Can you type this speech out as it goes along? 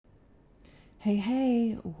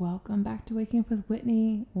Hey, welcome back to Waking Up with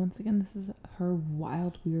Whitney. Once again, this is her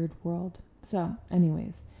wild, weird world. So,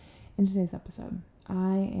 anyways, in today's episode,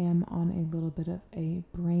 I am on a little bit of a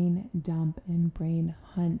brain dump and brain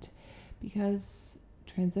hunt because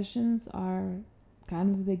transitions are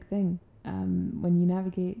kind of a big thing. When you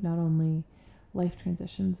navigate not only life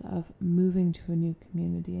transitions of moving to a new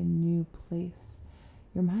community, a new place,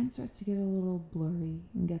 your mind starts to get a little blurry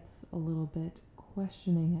and gets a little bit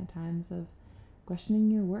questioning at times of questioning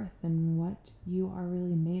your worth and what you are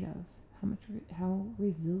really made of, how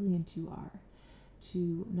resilient you are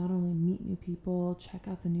to not only meet new people, check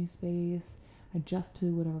out the new space, adjust to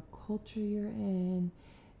whatever culture you're in,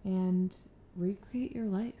 and recreate your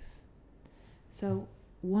life. So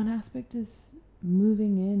one aspect is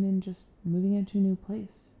moving in and just moving into a new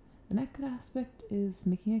place. The next aspect is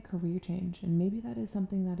making a career change, and maybe that is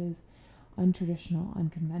something that is untraditional,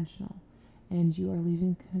 unconventional, and you are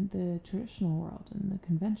leaving the traditional world and the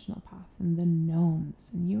conventional path and the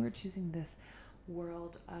knowns, and you are choosing this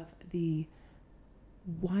world of the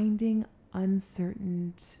winding,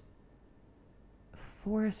 uncertain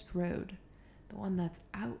forest road, the one that's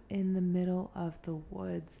out in the middle of the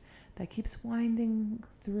woods that keeps winding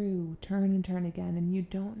through turn and turn again, and you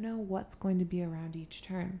don't know what's going to be around each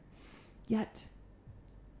turn. Yet,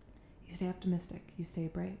 you stay optimistic, you stay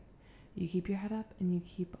bright, you keep your head up, and you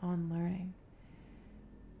keep on learning.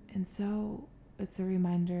 And so it's a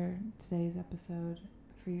reminder, today's episode,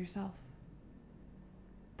 for yourself,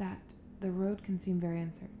 that the road can seem very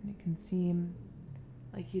uncertain. It can seem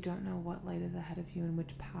like you don't know what light is ahead of you and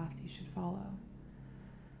which path you should follow.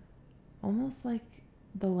 Almost like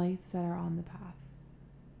the lights that are on the path.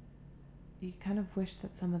 You kind of wish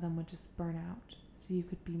that some of them would just burn out so you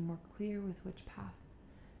could be more clear with which path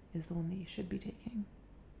is the one that you should be taking.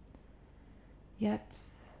 Yet,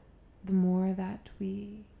 the more that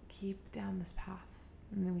we keep down this path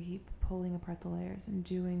and then we keep pulling apart the layers and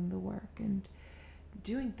doing the work and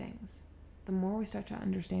doing things, the more we start to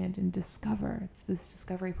understand and discover. It's this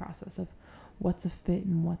discovery process of what's a fit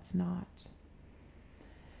and what's not.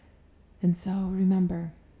 And so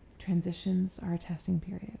remember, transitions are a testing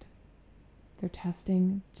period. They're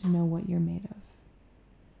testing to know what you're made of.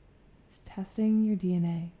 It's testing your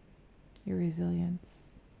DNA, your resilience,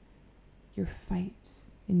 your fight,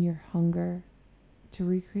 and your hunger to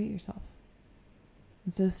recreate yourself.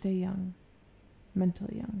 And so stay young,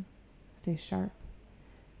 mentally young, stay sharp,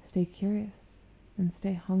 stay curious, and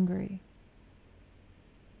stay hungry.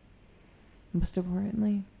 Most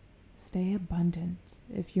importantly, stay abundant.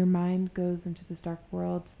 If your mind goes into this dark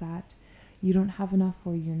world that you don't have enough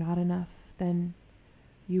or you're not enough, then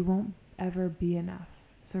you won't ever be enough.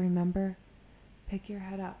 So remember, pick your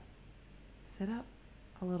head up, sit up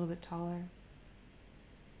a little bit taller,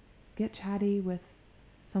 get chatty with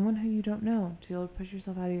someone who you don't know to be able to push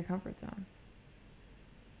yourself out of your comfort zone.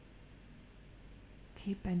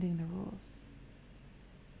 Keep bending the rules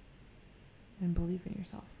and believe in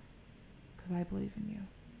yourself, because I believe in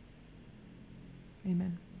you.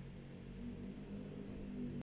 Amen.